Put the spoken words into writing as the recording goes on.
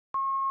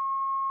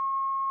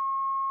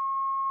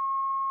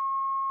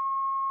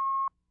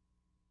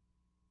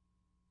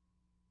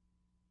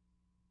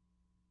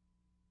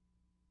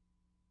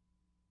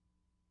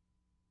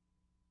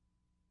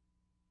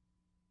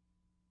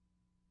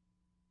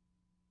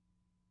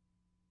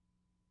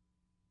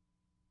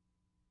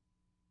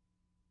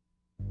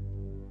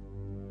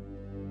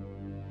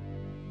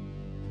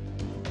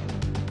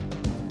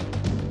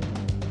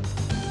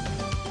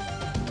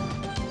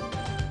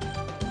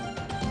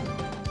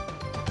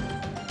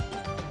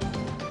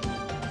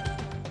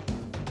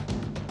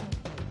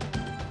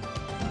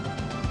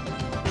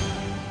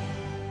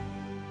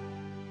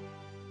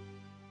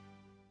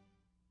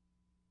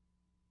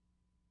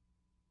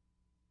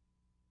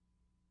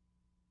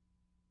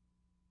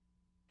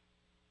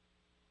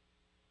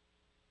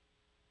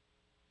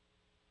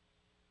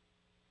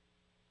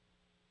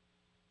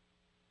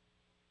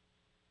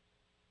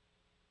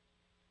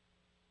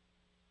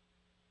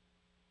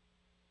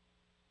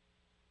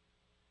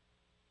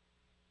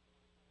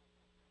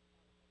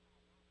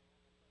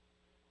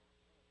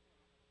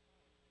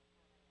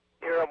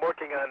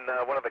reporting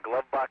on one of the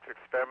glove box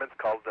experiments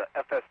called the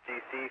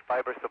FSGC,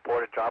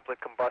 fiber-supported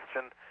droplet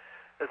combustion.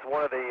 This is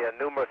one of the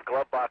numerous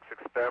glove box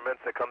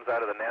experiments that comes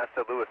out of the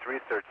NASA Lewis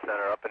Research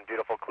Center up in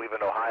beautiful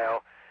Cleveland,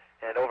 Ohio.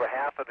 And over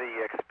half of the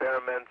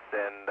experiments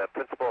and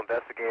principal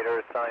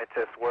investigators,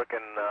 scientists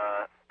working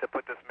to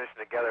put this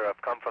mission together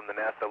have come from the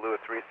NASA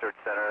Lewis Research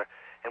Center,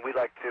 and we'd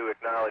like to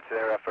acknowledge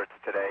their efforts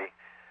today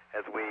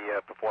as we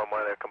perform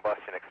one of their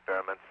combustion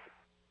experiments.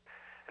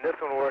 In this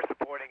one, we're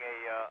supporting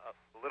a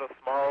little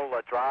small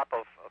drop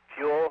of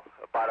fuel,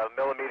 about a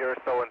millimeter or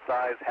so in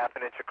size, half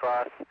an inch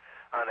across,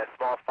 on a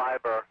small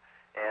fiber,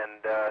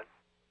 and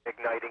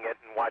igniting it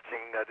and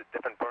watching the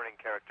different burning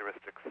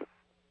characteristics.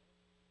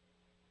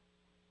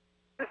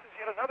 This is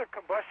yet another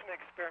combustion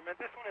experiment.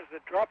 This one is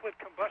the droplet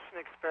combustion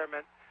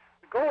experiment.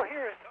 The goal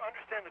here is to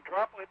understand the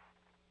droplet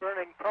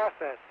burning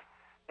process.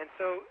 And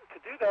so to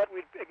do that,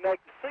 we'd ignite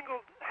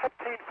single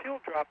heptane fuel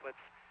droplets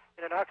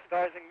in an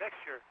oxidizing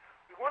mixture.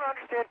 We want to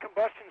understand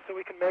combustion so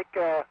we can make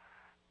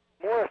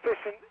more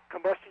efficient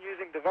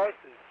combustion-using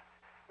devices.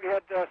 We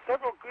had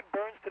several good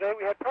burns today.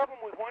 We had a problem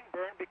with one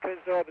burn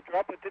because the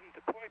droplet didn't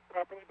deploy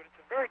properly, but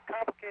it's a very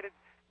complicated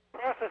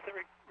process that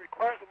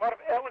requires a lot of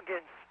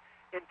elegance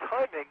in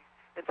timing.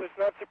 And so it's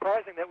not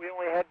surprising that we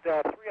only had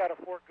 3 out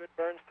of 4 good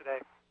burns today.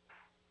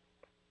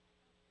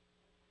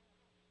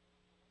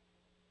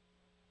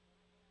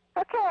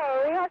 Okay,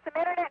 we have some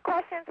internet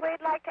questions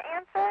we'd like to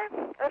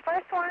answer. The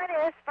first one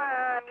is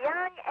from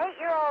young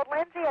 8-year-old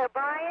Lindsay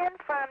O'Brien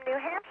from New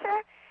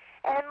Hampshire.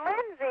 And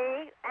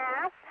Lindsay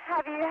asks,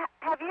 have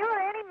you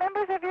or any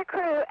members of your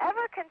crew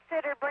ever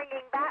considered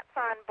bringing bats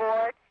on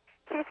board?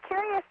 She's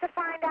curious to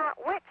find out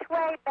which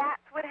way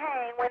bats would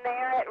hang when they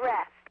are at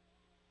rest.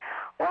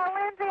 Well,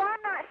 Lindsay,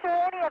 I'm not sure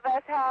any of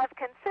us have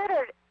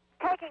considered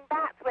taking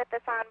bats with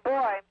us on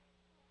board.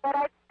 But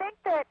I think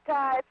that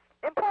it's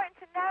important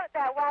to note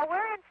that while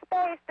we're in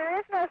space, there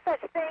is no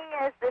such thing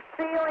as the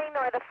ceiling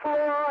or the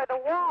floor or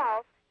the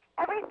walls.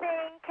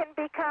 Everything can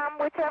become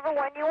whichever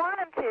one you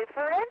want them to.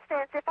 For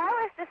instance, if I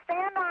was to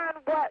stand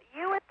on what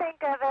you would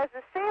think of as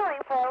the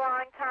ceiling for a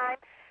long time,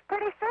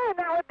 pretty soon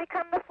that would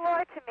become the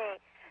floor to me.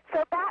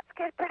 So bats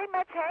could pretty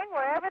much hang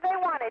wherever they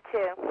wanted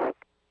to.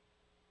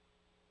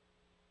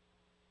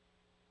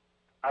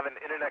 I have an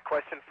internet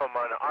question from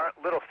an Art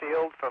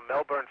Littlefield from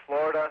Melbourne,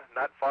 Florida,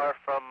 not far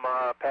from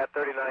Pad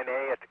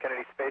 39A at the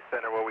Kennedy Space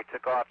Center where we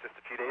took off just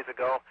a few days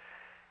ago.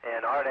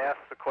 And Art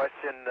asks the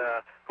question,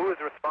 who is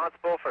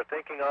responsible for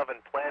thinking of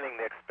and planning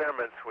the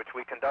experiments which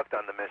we conduct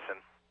on the mission?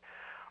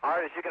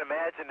 Art, as you can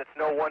imagine, it's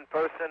no one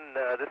person.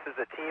 This is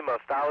a team of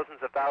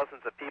thousands of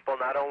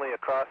people, not only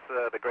across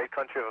the great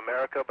country of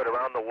America, but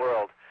around the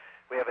world.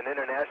 We have an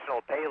international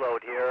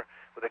payload here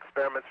with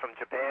experiments from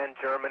Japan,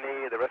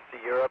 Germany, the rest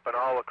of Europe, and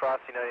all across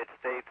the United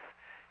States.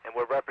 And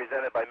we're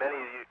represented by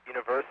many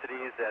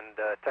universities and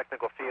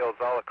technical fields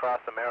all across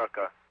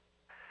America.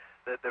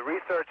 The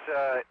research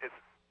is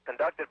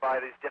conducted by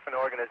these different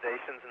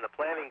organizations, and the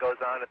planning goes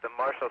on at the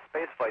Marshall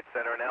Space Flight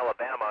Center in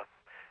Alabama.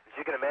 As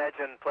you can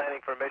imagine,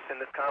 planning for a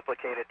mission this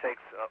complicated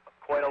takes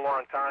quite a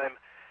long time,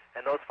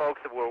 and those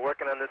folks that were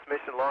working on this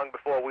mission long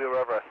before we were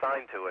ever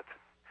assigned to it.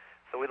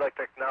 So we'd like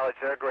to acknowledge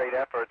their great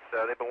efforts.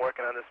 They've been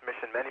working on this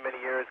mission many, many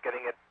years,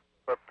 getting it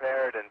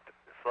prepared and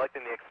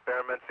selecting the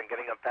experiments and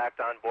getting them packed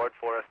on board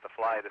for us to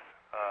fly this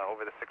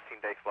over the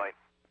 16-day flight.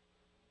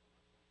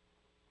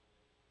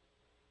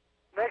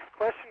 Next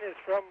question is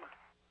from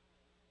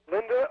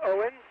Linda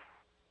Owens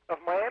of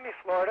Miami,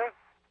 Florida,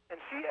 and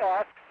she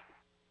asks,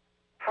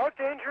 how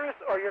dangerous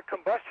are your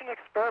combustion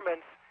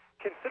experiments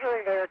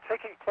considering they are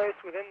taking place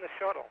within the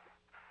shuttle?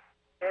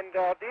 And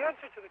the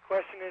answer to the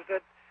question is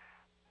that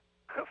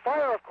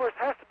fire, of course,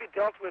 has to be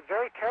dealt with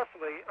very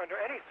carefully under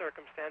any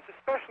circumstance,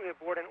 especially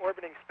aboard an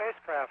orbiting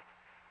spacecraft.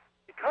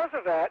 Because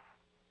of that,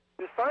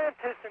 the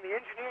scientists and the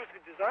engineers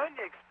who designed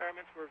the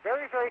experiments were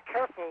very, very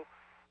careful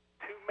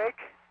to make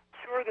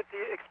sure that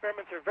the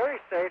experiments are very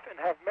safe and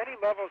have many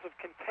levels of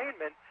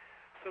containment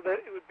so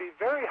that it would be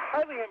very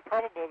highly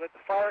improbable that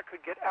the fire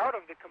could get out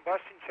of the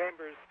combustion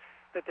chambers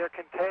that they're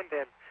contained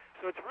in.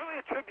 So it's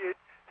really a tribute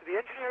to the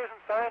engineers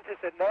and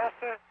scientists at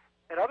NASA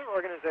and other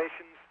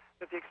organizations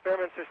that the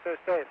experiments are so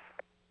safe.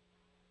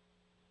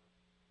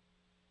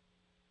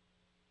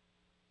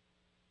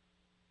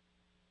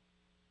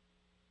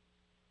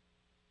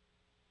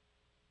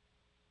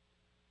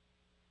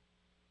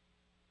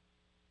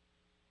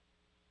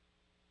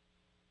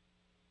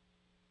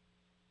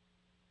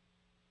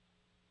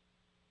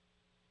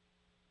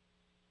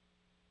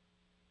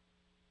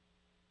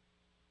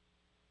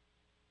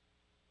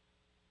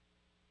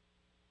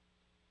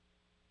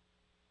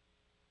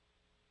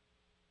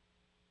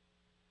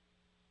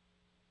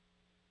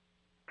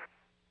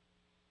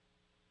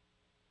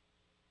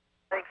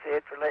 Thanks,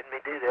 Ed, for letting me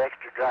do the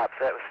extra drops.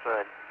 That was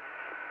fun.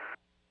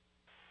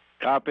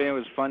 Copy. It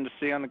was fun to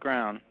see on the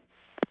ground.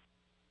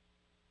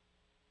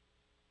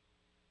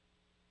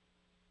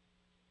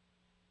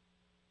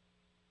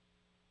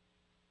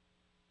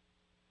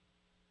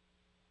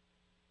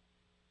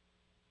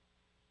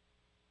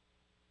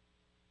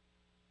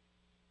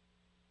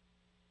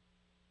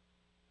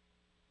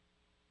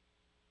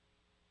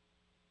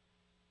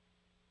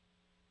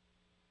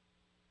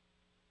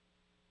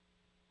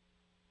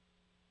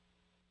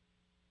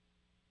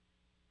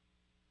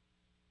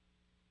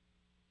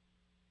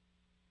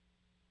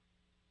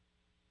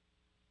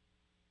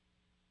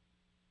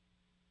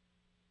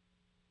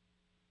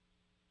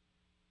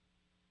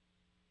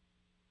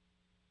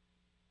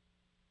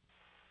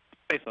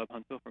 Space Lab,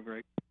 Halsell for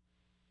Greg.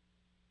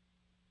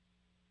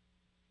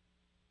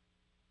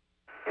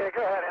 Yeah,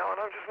 go ahead, Alan.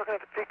 I'm just looking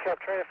at the PCAP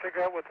trying to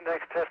figure out what the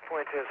next test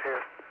point is here.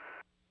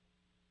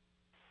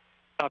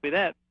 Copy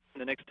that.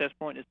 The next test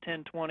point is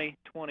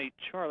 10-20-20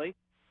 Charlie.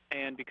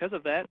 And because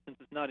of that, since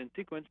it's not in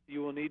sequence,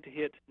 you will need to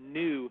hit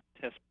new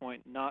test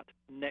point, not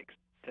next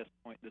test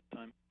point this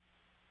time.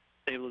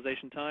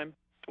 Stabilization time,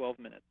 12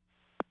 minutes.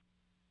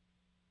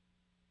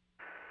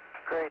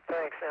 Great,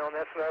 thanks, Alan.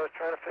 That's what I was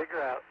trying to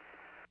figure out.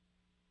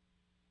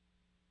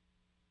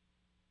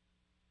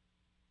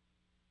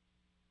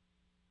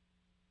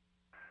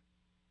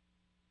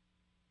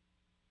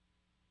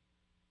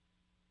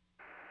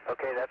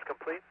 Okay, that's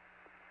complete.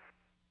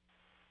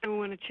 And we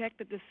want to check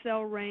that the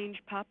cell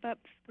range pop-up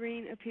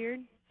screen appeared.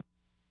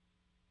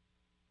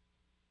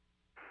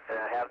 And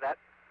I have that.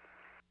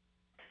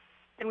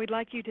 And we'd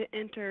like you to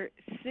enter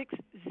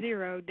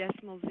 60.0.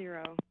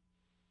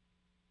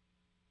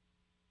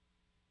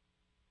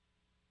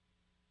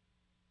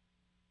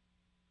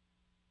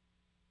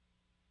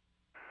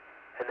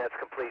 And that's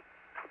complete.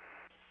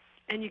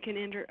 And you can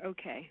enter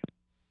OK.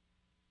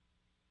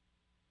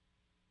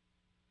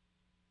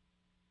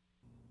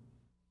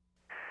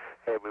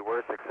 Hey, we were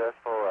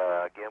successful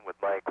again with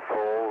Mike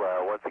full.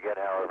 Once again,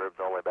 however, it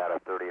was only about a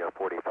 30 or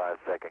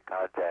 45-second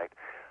contact.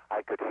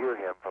 I could hear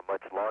him for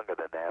much longer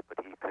than that, but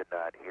he could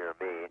not hear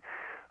me.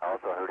 I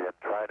also heard him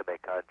trying to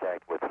make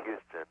contact with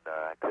Houston.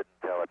 I couldn't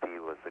tell if he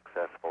was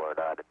successful or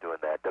not in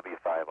doing that.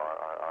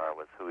 W5RRR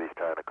was who he's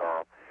trying to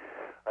call.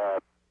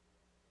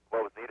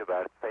 What was neat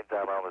about it, at the same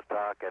time I was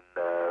talking,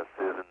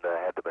 Susan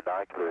had the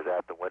binoculars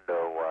out the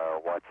window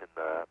watching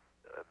the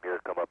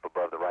mirror come up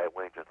above the right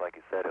wing just like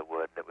he said it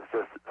would, and it was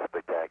just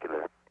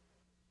spectacular.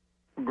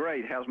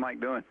 Great. How's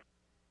Mike doing?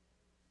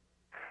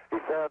 He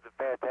sounds in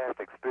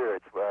fantastic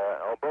spirits.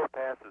 On both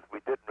passes, we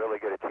didn't really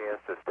get a chance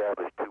to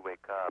establish two-way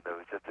comm. There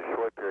was just a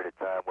short period of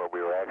time where we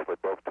were actually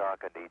both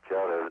talking to each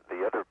other.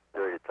 The other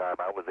period of time,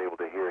 I was able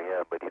to hear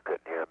him, but he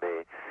couldn't hear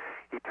me.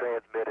 He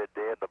transmitted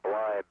in the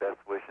blind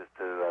best wishes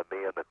to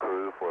me and the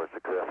crew for a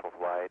successful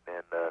flight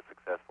and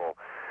successful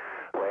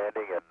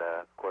landing. And,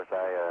 of course,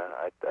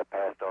 I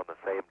passed on the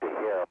same to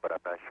him, but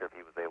I'm not sure if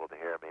he was able to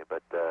hear me.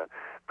 But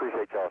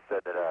appreciate y'all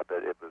setting it up.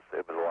 It was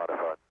a lot of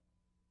fun.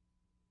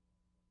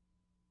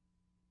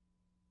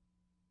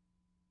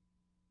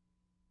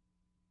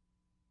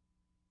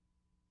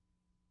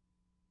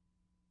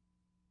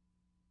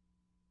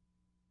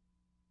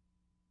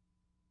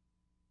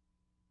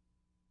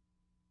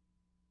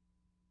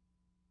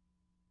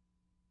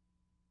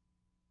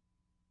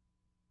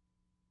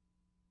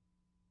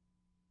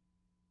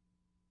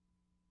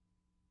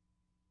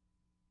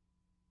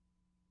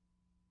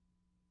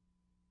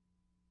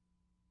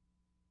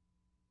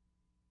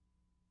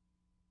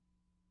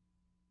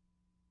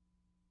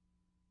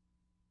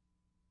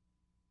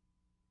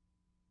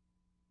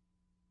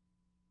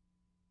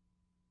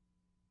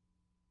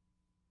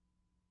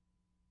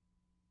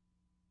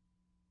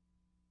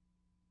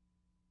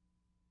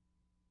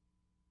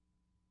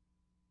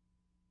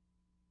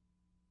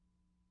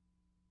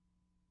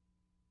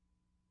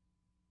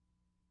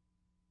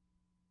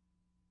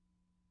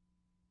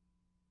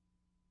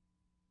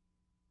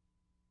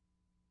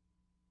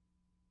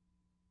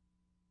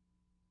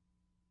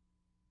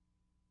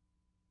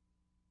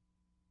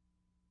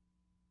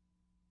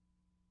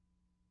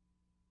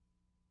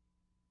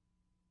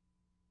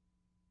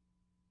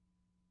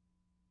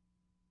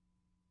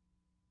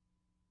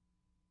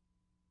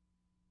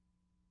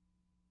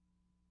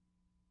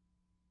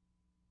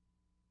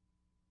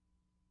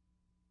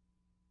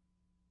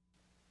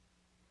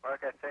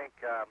 Mark, I think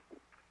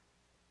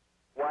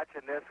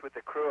watching this with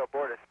the crew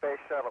aboard a space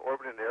shuttle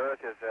orbiting the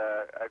Earth is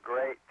a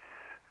great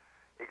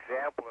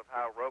example of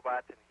how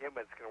robots and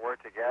humans can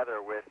work together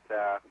with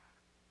the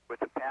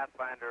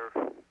Pathfinder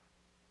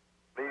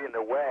leading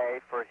the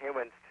way for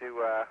humans to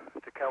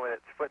come in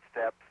its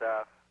footsteps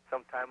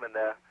sometime in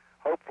the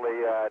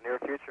hopefully near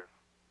future.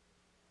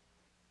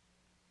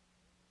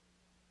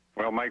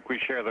 Well, Mike, we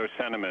share those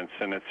sentiments,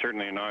 and it's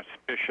certainly an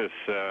auspicious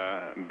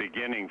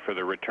beginning for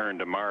the return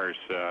to Mars.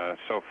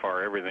 So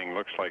far, everything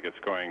looks like it's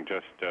going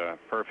just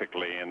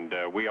perfectly, and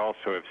we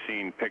also have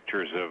seen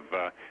pictures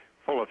of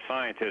full of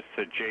scientists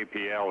at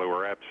JPL who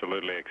are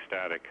absolutely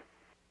ecstatic.